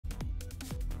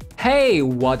Hey,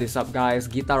 what is up guys,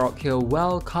 GuitarRock here,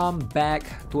 welcome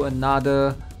back to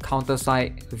another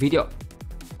CounterSide video.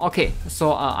 Okay,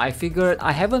 so I figured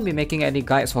I haven't been making any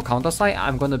guides for CounterSide,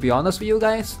 I'm gonna be honest with you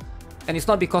guys. And it's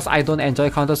not because I don't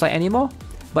enjoy CounterSide anymore,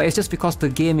 but it's just because the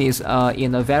game is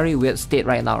in a very weird state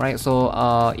right now, right?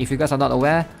 So if you guys are not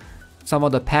aware, some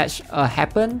of the patch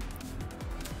happened,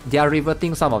 they are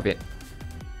reverting some of it.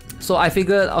 So I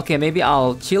figured, okay, maybe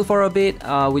I'll chill for a bit,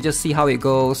 we just see how it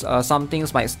goes. Some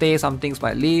things might stay, some things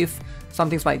might leave, some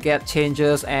things might get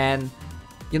changes and,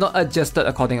 you know, adjusted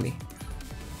accordingly.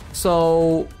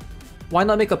 So why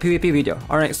not make a PvP video?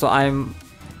 Alright, so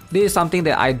this is something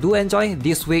that I do enjoy.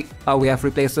 This week we have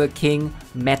Replacer King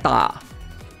meta.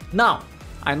 Now,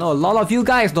 I know a lot of you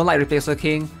guys don't like Replacer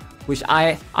King, which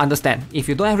I understand. If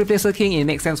you don't have Replacer King, it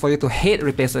makes sense for you to hate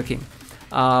Replacer King.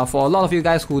 For a lot of you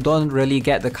guys who don't really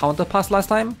get the counter pass last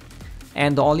time,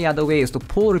 and the only other way is to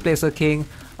pull Replacer King,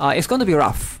 it's gonna be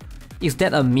rough. Is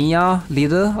that a Mia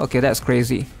leader? Okay, that's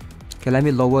crazy. Okay, let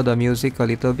me lower the music a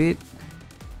little bit.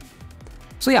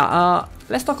 So yeah,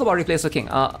 let's talk about Replacer King.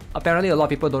 Apparently a lot of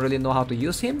people don't really know how to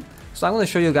use him, so I'm gonna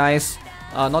show you guys.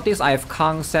 Notice I have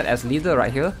Kang set as leader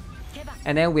right here,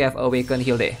 and then we have Awaken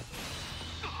Heal Day.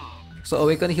 So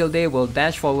Awaken Heal Day will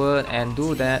dash forward and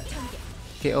do that.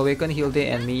 Okay, Awaken Heal Day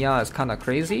and Mia is kinda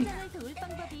crazy.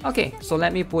 Okay, so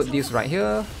let me put this right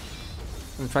here.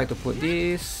 I'll try to put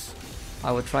this.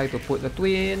 I will try to put the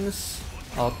twins.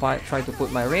 I'll try to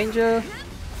put my Ranger.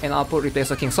 And I'll put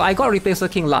Replacer King. So I got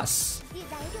Replacer King last.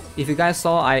 If you guys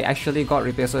saw, I actually got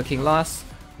Replacer King last.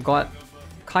 Got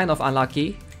kind of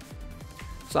unlucky.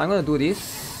 So I'm gonna do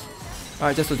this.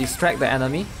 Alright, just to distract the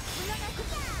enemy.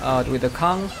 With the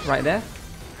Kang right there.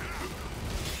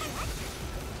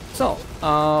 So,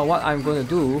 what I'm going to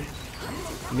do,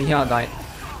 Mia died.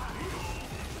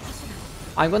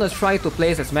 I'm going to try to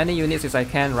place as many units as I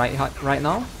can right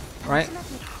now, right?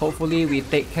 Hopefully we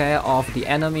take care of the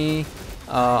enemy.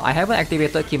 I haven't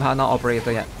activated Kim Hana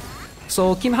operator yet.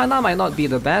 So Kim Hana might not be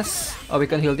the best.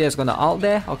 Awaken Heal Day is going to out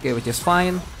there, okay, which is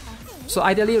fine. So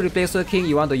ideally Replacer King,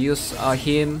 you want to use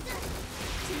him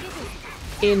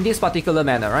in this particular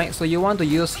manner, right? So you want to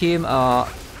use him,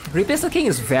 Replacer King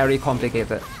is very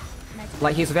complicated.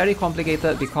 Like, he's very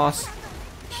complicated because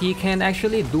he can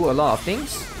actually do a lot of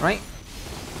things, right?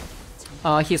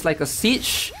 He's like a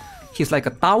siege, he's like a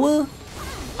tower.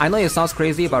 I know it sounds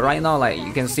crazy, but right now, like,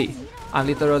 you can see, I'm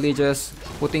literally just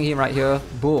putting him right here,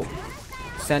 boom,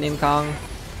 send in Kang,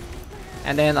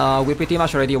 and then we pretty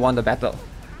much already won the battle.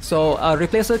 So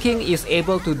Replacer King is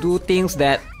able to do things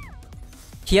that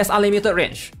he has unlimited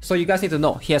range. So you guys need to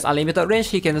know, he has unlimited range,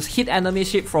 he can hit enemy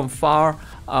ship from far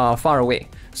away.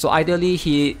 So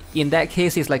ideally, in that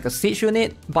case, he's like a siege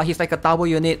unit, but he's like a tower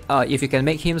unit if you can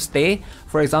make him stay.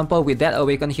 For example, with that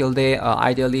Awaken Heal Day,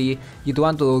 ideally, you don't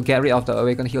want to get rid of the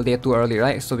Awaken Heal Day too early,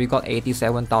 right? So we got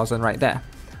 87,000 right there.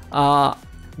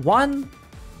 One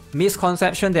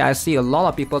misconception that I see a lot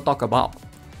of people talk about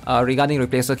regarding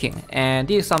Replacer King, and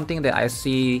this is something that I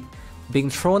see being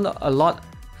thrown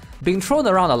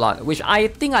around a lot, which I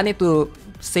think I need to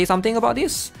say something about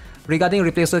this. Regarding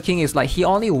Replacer King is like he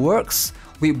only works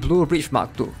with Blue Bridge Mark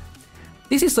II.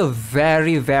 This is a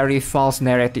very, very false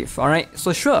narrative, alright?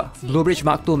 So sure, Blue Bridge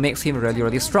Mark II makes him really,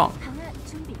 really strong.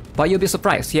 But you'll be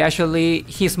surprised,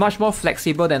 he's much more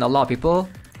flexible than a lot of people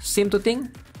seem to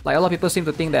think. Like, a lot of people seem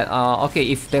to think that, okay,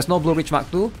 if there's no Blue Bridge Mark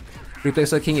II,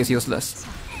 Replacer King is useless.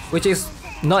 Which is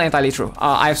not entirely true.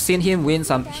 I've seen him win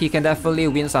he can definitely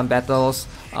win some battles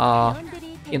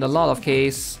in a lot of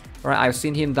cases. Right, I've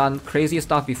seen him done crazy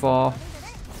stuff before.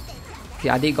 Okay,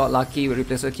 I did got lucky with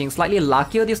Replacer King. Slightly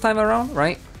luckier this time around,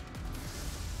 right?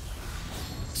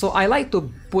 So I like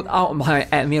to put out my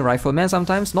admin rifleman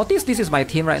sometimes. Notice this is my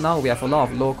team right now. We have a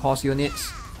lot of low cost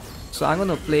units. So I'm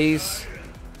gonna place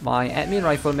my admin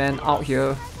rifleman out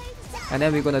here. And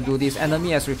then we're gonna do this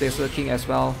enemy as Replacer King as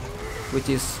well, which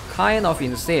is kind of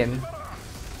insane.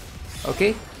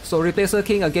 Okay. So Replacer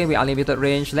King again with unlimited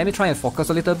range. Let me try and focus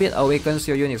a little bit. Awakens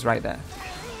your units right there.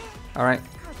 Alright.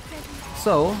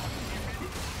 So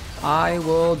I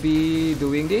will be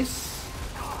doing this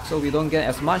so we don't get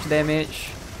as much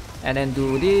damage. And then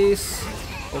do this.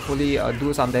 Hopefully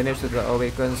do some damage to the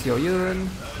Awakens your Yun.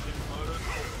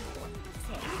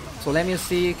 So let me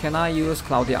see, can I use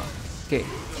Claudia? Okay.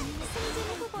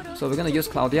 So we're gonna use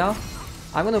Claudia.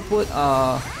 I'm gonna put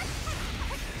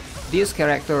this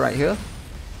character right here.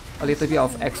 A little bit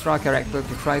of extra character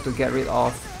to try to get rid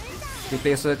of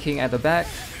Replacer King at the back.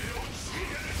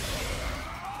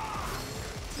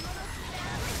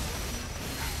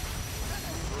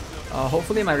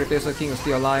 Hopefully my Replacer King is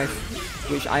still alive,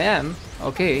 which I am.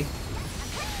 Okay.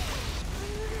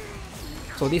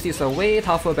 So this is a way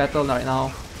tougher battle right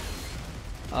now.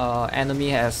 Enemy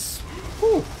has...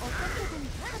 Whew.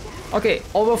 Okay,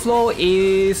 overflow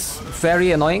is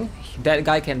very annoying. That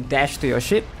guy can dash to your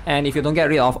ship, and if you don't get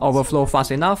rid of overflow fast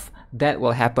enough, that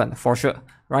will happen for sure,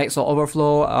 right? So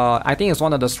overflow, I think is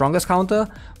one of the strongest counter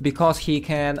because he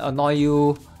can annoy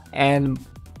you and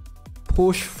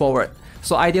push forward.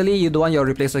 So ideally, you don't want your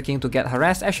Replacer King to get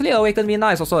harassed. Actually, Awaken Me Now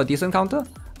is also a decent counter,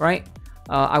 right?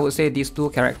 I would say these two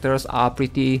characters are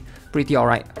pretty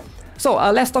alright. So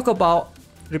let's talk about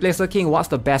Replacer King. What's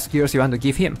the best gears you want to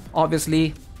give him?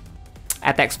 Obviously,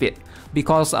 attack speed,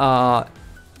 because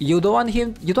you don't want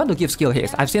to give skill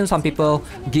haste. I've seen some people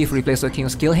give Replacer King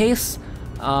skill haste.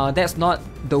 That's not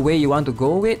the way you want to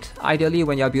go with, ideally,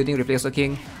 when you're building Replacer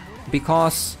King,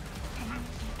 because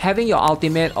having your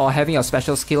ultimate or having your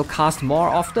special skill cast more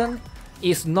often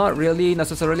is not really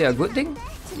necessarily a good thing,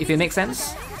 if it makes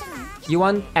sense. You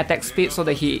want attack speed so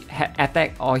that he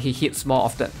attack or he hits more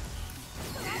often.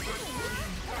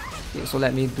 Okay, so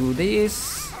let me do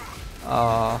this.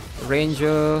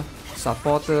 Ranger,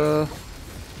 supporter.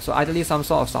 So ideally some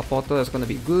sort of supporter is going to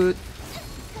be good.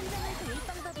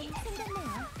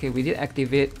 Okay, we did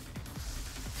activate...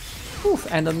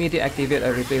 Oof, enemy did activate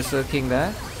a Replacer King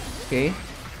there. Okay.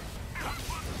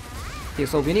 Okay,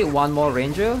 so we need one more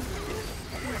Ranger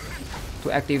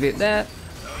to activate that.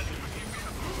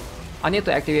 I need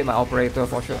to activate my operator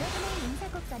for sure.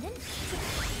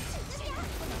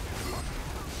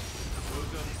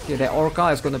 Okay, that Orca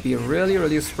is going to be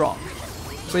really strong.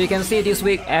 So you can see this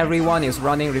week everyone is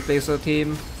running Replacer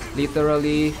team.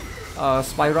 Literally,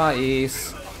 Spyra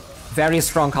is very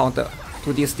strong counter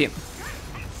to this team.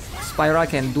 Spyra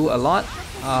can do a lot.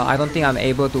 I don't think I'm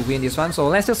able to win this one, so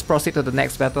let's just proceed to the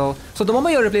next battle. So the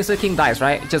moment your Replacer King dies,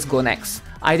 right, just go next.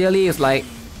 Ideally, it's like,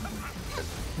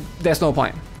 there's no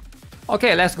point.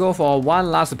 Okay, let's go for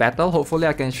one last battle. Hopefully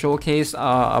I can showcase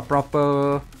a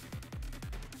proper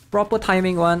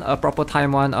timing one, a proper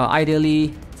time one.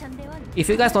 Ideally, if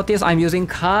you guys notice, I'm using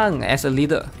Kang as a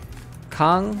leader.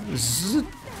 Kang, zzz.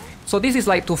 So this is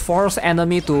like to force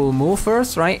enemy to move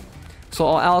first, right? So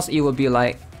or else it will be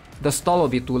like, the stall will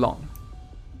be too long.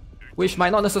 Which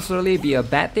might not necessarily be a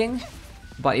bad thing,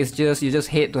 but it's just, you just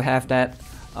hate to have that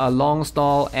long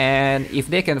stall. And if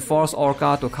they can force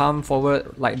Orca to come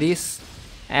forward like this,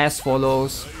 as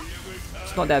follows,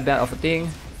 it's not that bad of a thing.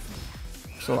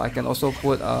 So I can also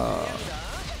put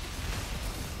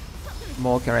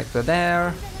more character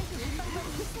there.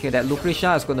 Okay, that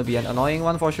Lucretia is going to be an annoying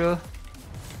one for sure.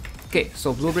 Okay,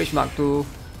 so Blue Bridge Mark II,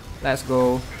 let's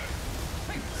go.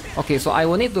 Okay, so I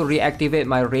will need to reactivate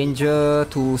my Ranger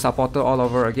to supporter all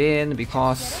over again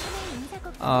because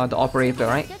the operator,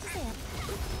 right?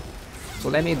 So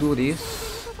let me do this.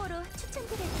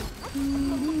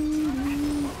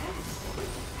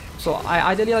 So I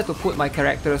ideally like to put my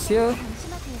characters here.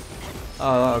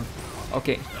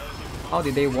 Okay. How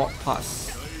did they walk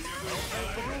past?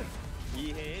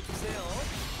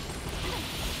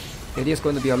 Okay, this is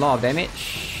going to be a lot of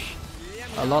damage.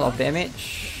 A lot of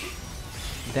damage.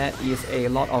 That is a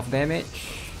lot of damage.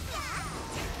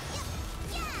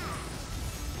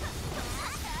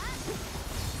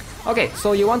 Okay,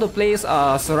 so you want to place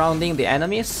surrounding the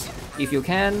enemies if you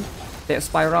can. That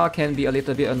Spyra can be a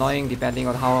little bit annoying depending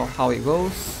on how it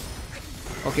goes.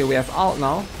 Okay, we have ult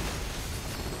now.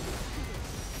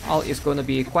 Ult is going to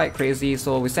be quite crazy,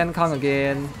 so we send Kang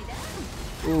again.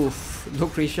 Oof,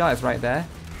 Lucretia is right there.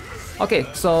 Okay,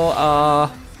 so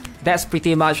that's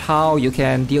pretty much how you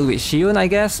can deal with Xion, I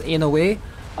guess, in a way.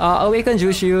 Awakened Ju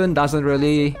Xion doesn't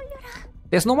really...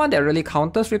 There's no one that really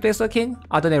counters Replacer King,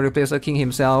 other than Replacer King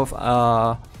himself.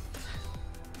 I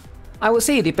would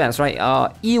say it depends, right?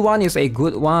 E1 is a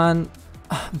good one,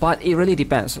 but it really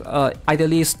depends.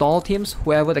 Ideally, stall teams,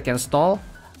 whoever that can stall.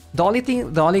 The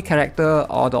only character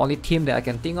or the only team that I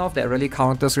can think of that really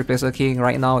counters Replacer King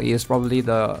right now is probably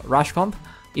the Rush comp,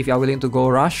 if you are willing to go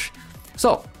Rush.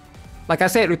 So, like I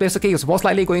said, Replacer King is most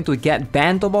likely going to get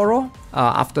banned tomorrow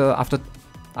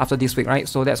after this week, right?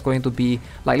 So that's going to be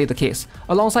likely the case.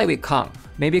 Alongside with Kang,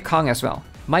 maybe Kang as well.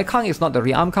 My Kang is not the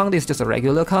rearm Kang, this is just a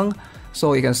regular Kang.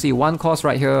 So you can see one cost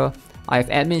right here. I have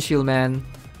Admin Shieldman,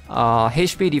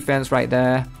 HP defense right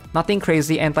there. Nothing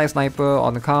crazy, anti-sniper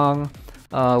on Kang.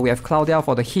 We have Claudia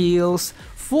for the heals.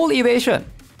 Full evasion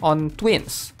on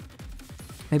twins.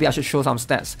 Maybe I should show some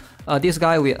stats. This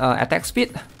guy with attack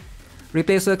speed.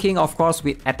 Replacer King, of course,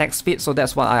 with attack speed, so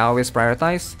that's what I always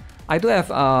prioritize. I do have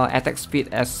attack speed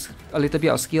as a little bit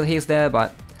of skill haste there,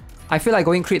 but I feel like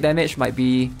going crit damage might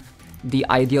be the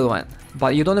ideal one.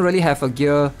 But you don't really have a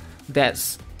gear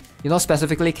that's, you know,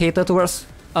 specifically catered towards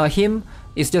him,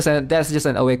 that's just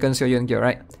an awakened Xiuyun gear,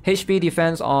 right? HP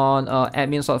defense on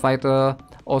admin sword fighter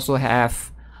also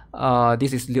have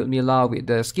this is Lyudmila with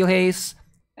the skill haste,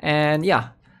 and yeah,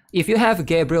 if you have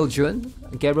Gabriel Jun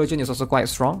is also quite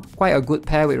strong, quite a good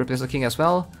pair with Replacer King as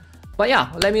well. But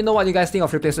yeah, let me know what you guys think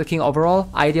of Replacer King overall.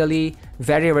 Ideally,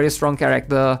 very strong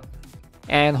character,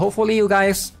 and hopefully you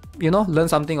guys, you know, learn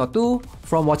something or two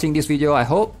from watching this video. I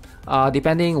hope.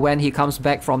 Depending when he comes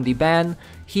back from the ban,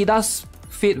 he does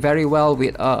fit very well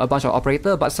with a bunch of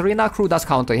operator, but Serena Crew does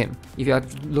counter him. If you're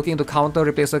looking to counter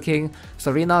Replacer King,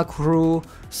 Serena Crew,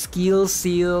 Skill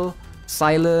Seal,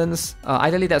 Silence,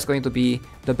 ideally that's going to be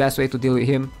the best way to deal with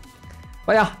him.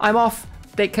 But yeah, I'm off.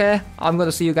 Take care. I'm going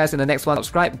to see you guys in the next one.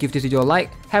 Subscribe, give this video a like.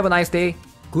 Have a nice day.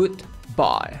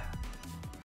 Goodbye.